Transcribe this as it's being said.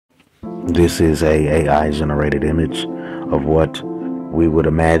This is a AI generated image of what we would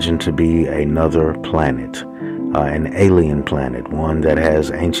imagine to be another planet, an alien planet, one that has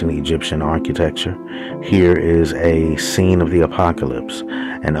ancient Egyptian architecture. Here is a scene of the apocalypse,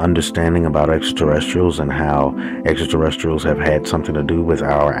 an understanding about extraterrestrials and how extraterrestrials have had something to do with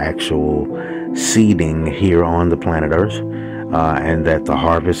our actual seeding here on the planet Earth, and that the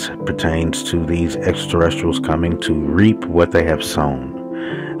harvest pertains to these extraterrestrials coming to reap what they have sown.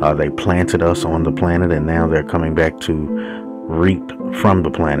 They planted us on the planet, and now they're coming back to reap from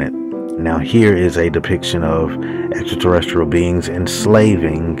the planet. Now here is a depiction of extraterrestrial beings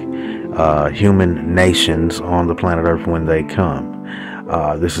enslaving human nations on the planet Earth when they come.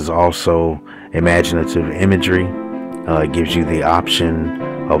 This is also imaginative imagery. It gives you the option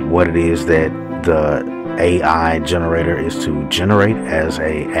of what it is that the AI generator is to generate as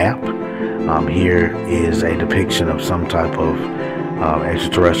a app. Here is a depiction of some type of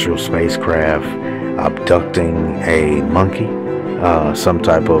extraterrestrial spacecraft abducting a monkey, some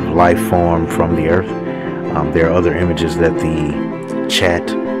type of life form from the Earth. There are other images that the chat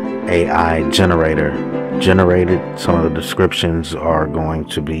AI generator generated. Some of the descriptions are going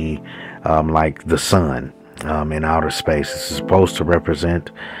to be like the sun in outer space. This is supposed to represent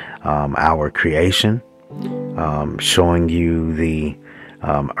our creation, showing you the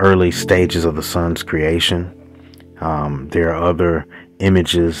early stages of the sun's creation. There are other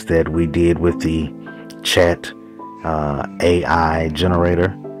images that we did with the chat AI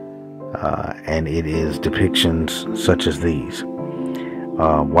generator, and it is depictions such as these.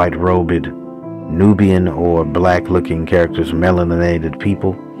 White-robed Nubian or black-looking characters, melanated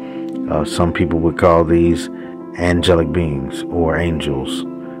people. Some people would call these angelic beings or angels,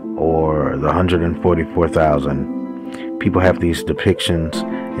 or the 144,000. People have these depictions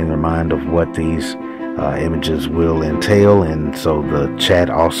in their mind of what these images will entail, and so the chat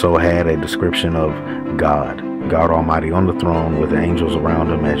also had a description of God Almighty on the throne with the angels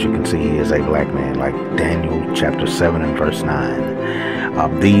around him. As you can see, he is a black man, like Daniel chapter 7 and verse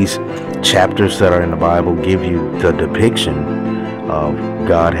 9. These chapters that are in the Bible give you the depiction of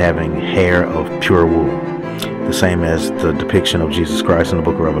God having hair of pure wool, the same as the depiction of Jesus Christ in the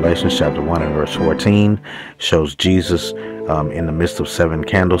book of Revelation chapter 1 and verse 14 shows Jesus in the midst of 7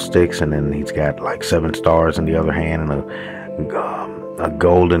 candlesticks, and then he's got like 7 stars in the other hand, and a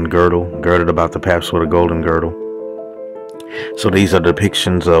golden girdle, girded about the paps with a golden girdle. So these are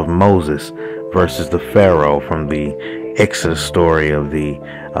depictions of Moses versus the Pharaoh from the Exodus story of the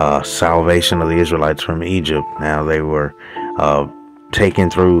salvation of the Israelites from Egypt. Now they were taken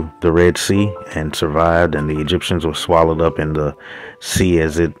through the Red Sea and survived, and the Egyptians were swallowed up in the sea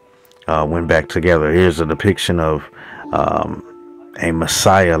as it went back together. Here's a depiction of a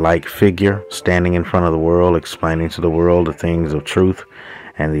Messiah-like figure standing in front of the world, explaining to the world the things of truth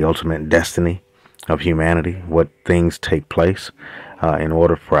and the ultimate destiny of humanity, what things take place in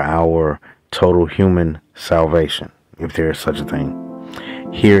order for our total human salvation, if there is such a thing.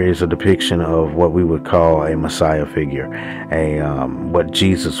 Here is a depiction of what we would call a Messiah figure, what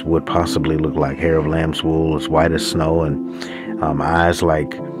Jesus would possibly look like. Hair of lamb's wool, as white as snow, and eyes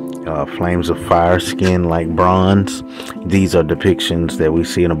like flames of fire, skin like bronze. These are depictions that we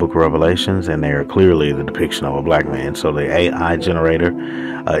see in the book of Revelations, and they are clearly the depiction of a black man. So the AI generator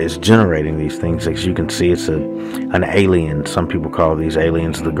is generating these things. As you can see, it's an alien. Some people call these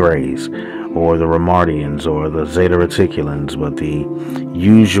aliens the Greys, or the Romardians, or the Zeta Reticulans, but the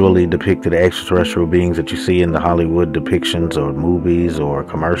usually depicted extraterrestrial beings that you see in the Hollywood depictions or movies or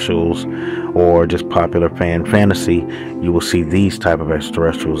commercials or just popular fantasy, you will see these type of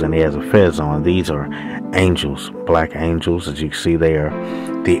extraterrestrials, and he has a fez on. These are angels, black angels. As you can see, they are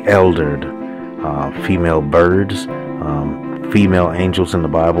the eldered female birds. Female angels in the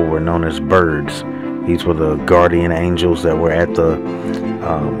Bible were known as birds. These were the guardian angels that were at the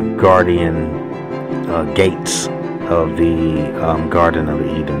guardian gates of the Garden of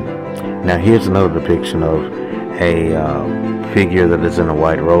Eden. Now here's another depiction of a figure that is in a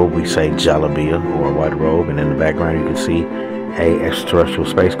white robe. We say Jalabia, or a white robe, and in the background you can see a extraterrestrial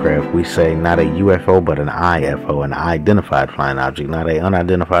spacecraft. We say not a UFO, but an IFO, an identified flying object, not an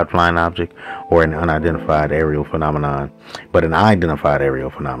unidentified flying object or an unidentified aerial phenomenon, but an identified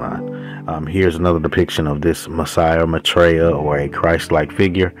aerial phenomenon. Here's another depiction of this Messiah, Maitreya, or a Christ-like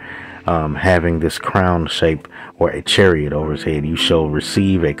figure, having this crown shape or a chariot over his head. You shall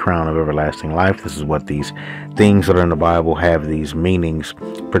receive a crown of everlasting life. This is what these things that are in the Bible have, these meanings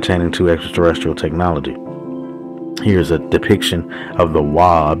pertaining to extraterrestrial technology. Here's a depiction of the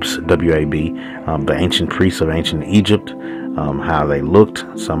Wabs, W-A-B, the ancient priests of ancient Egypt, how they looked,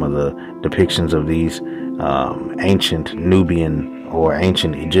 some of the depictions of these ancient Nubian or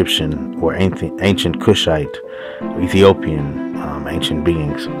ancient Egyptian or ancient Cushite, Ethiopian, ancient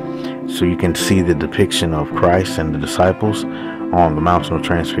beings. So you can see the depiction of Christ and the disciples on the Mountain of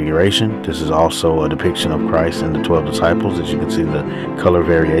Transfiguration. This is also a depiction of Christ and the 12 disciples, as you can see the color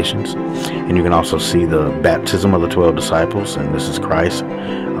variations. And you can also see the baptism of the 12 disciples, and this is Christ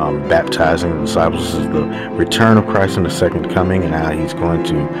baptizing the disciples. This is the return of Christ in the second coming, and now he's going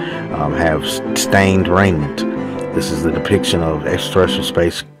to have stained raiment. This is the depiction of extraterrestrial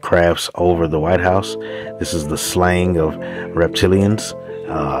spacecrafts over the White House. This is the slaying of reptilians.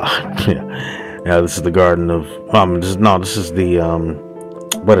 This is the Garden of this is the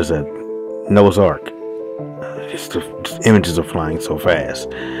what is that? Noah's Ark. The images are flying so fast.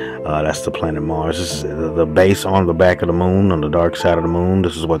 That's the planet Mars. This is the base on the back of the moon, on the dark side of the moon.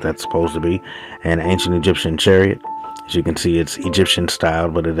 This is what that's supposed to be. An ancient Egyptian chariot. As you can see, it's Egyptian style,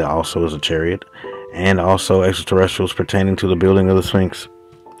 but it also is a chariot. And also extraterrestrials pertaining to the building of the Sphinx.